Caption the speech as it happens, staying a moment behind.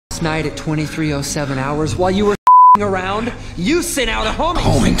last night at 23:07 hours while you were around, you sent out a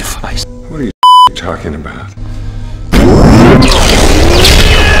homing device. What are you talking about?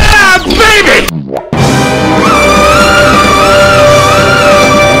 Ah, baby!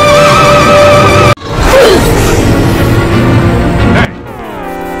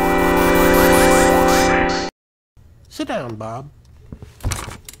 Sit down, Bob.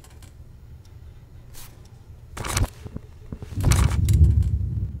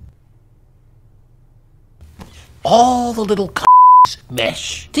 All the little cocks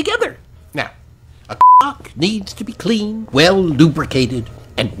mesh together. Now, a cock needs to be clean, well lubricated,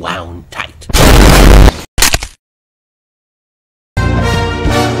 and wound tight.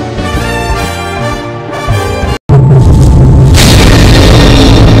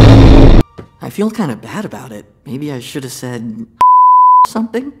 I feel kind of bad about it. Maybe I should have said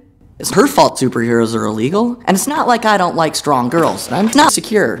something? It's her fault superheroes are illegal, and it's not like I don't like strong girls. I'm not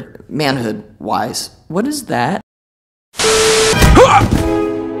secure, manhood-wise. What is that?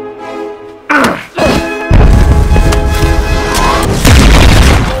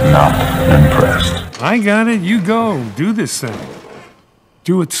 Not impressed. I got it. You go. Do this thing.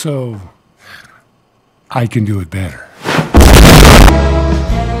 Do it so I can do it better.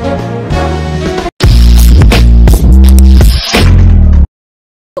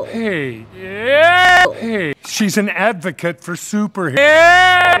 Hey, yeah. Hey, she's an advocate for superheroes.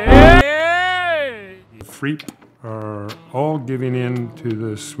 Hey. Freak are all giving in to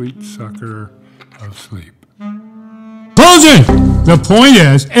the sweet sucker of sleep. Closing! The point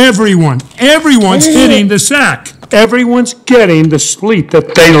is, everyone's hitting the sack. Everyone's getting the sleep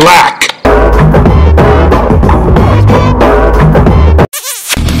that they lack.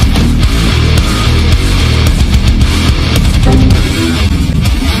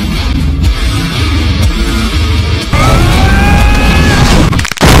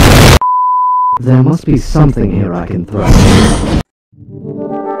 There must be something here I can throw.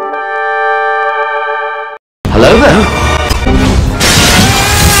 Hello there.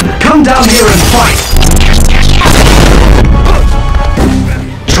 Come down here and fight.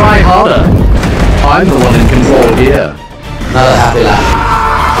 Try harder. I'm the one in control here. Not a happy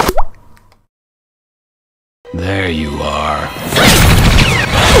laugh. There you are.